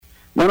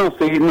Bueno,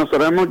 sí,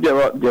 nosotros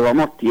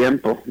llevamos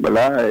tiempo,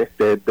 ¿verdad?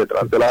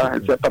 Detrás de las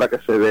agencias para que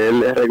se dé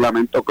el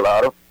reglamento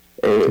claro.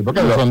 Sí,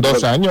 porque son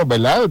 2 años,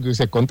 ¿verdad?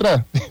 Dice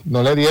contra,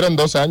 no le dieron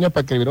 2 años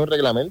para escribir un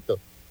reglamento.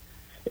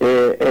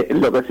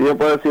 Lo que sí yo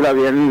puedo decir,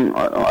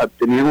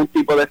 tenían un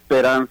tipo de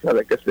esperanza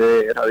de que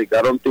se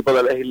erradicara un tipo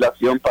de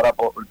legislación para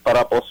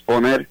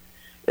posponer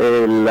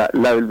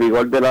el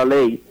vigor de la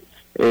ley.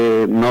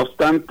 No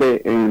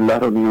obstante, en la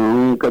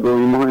reunión que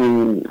tuvimos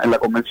en la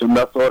Convención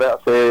de Azores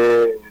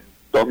hace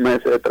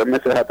 3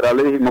 meses atrás,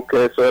 le dijimos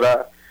que eso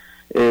era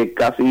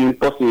casi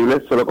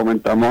imposible. Se lo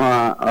comentamos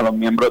a los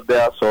miembros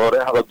de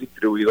Azores, a los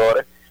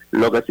distribuidores.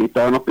 Lo que sí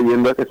estábamos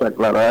pidiendo es que se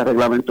aclarara el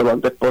reglamento lo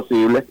antes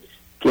posible,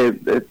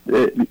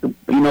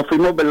 y nos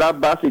fuimos, ¿verdad?,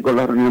 básicos en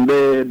la reunión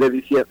de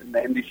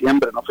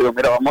diciembre. Nos fuimos,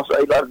 mira, vamos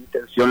a ir a la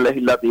intención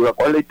legislativa.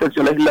 ¿Cuál es la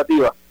intención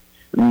legislativa?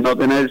 No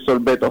tener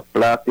sorbetos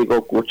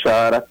plásticos,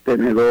 cucharas,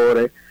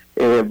 tenedores,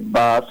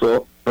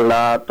 vasos,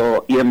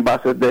 platos y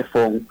envases de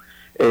foam.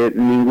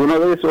 Ninguno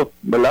de esos,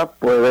 ¿verdad?,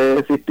 puede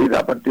existir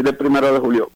a partir del 1 de julio.